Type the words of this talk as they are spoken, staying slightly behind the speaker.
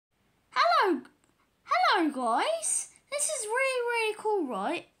Hello guys, this is really cool,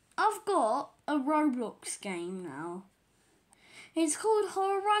 right? I've got a Roblox game now. It's called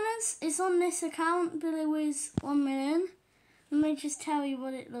Horror Runners. It's on this account, BillyWiz1million. Let me just tell you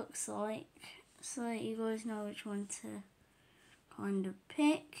what it looks like so that you guys know which one to kind of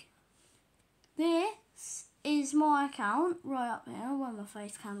pick. This is my account right up here where my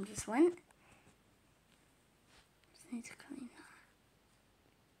face cam just went. Just need to clean that.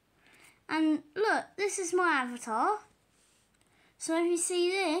 And look, this is my avatar. So if you see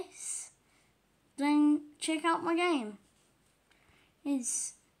this, then check out my game. Let me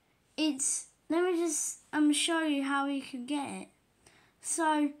just show you how you can get it.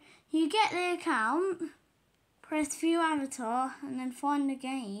 So you get the account, press view avatar, and then find the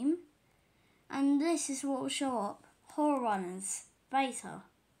game. And this is what will show up. Horror Runners beta.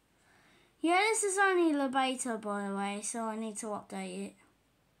 Yeah, this is only the beta, by the way, so I need to update it.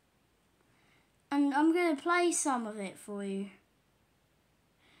 And I'm going to play some of it for you.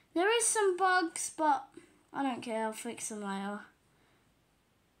 There is some bugs, but I don't care, I'll fix them later.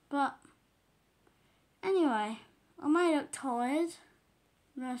 But anyway, I may look tired.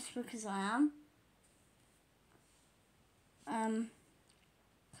 That's because I am.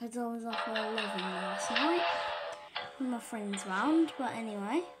 Because I was up at 11 last night with my friends round. But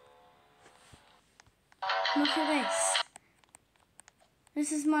anyway, look at this.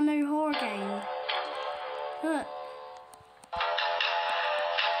 This is my new horror game. Look.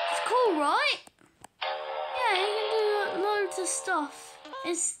 It's cool, right? Yeah, you can do loads of stuff. I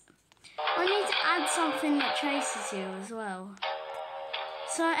need to add something that chases you as well.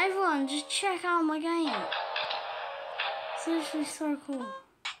 So everyone, just check out my game. It's literally so cool.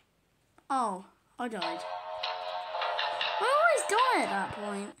 Oh, I died. I always die at that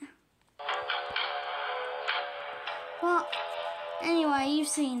point. But anyway, you've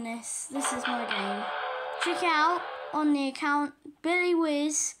seen this. This is my game. Check it out on the account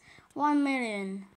BillyWiz1million.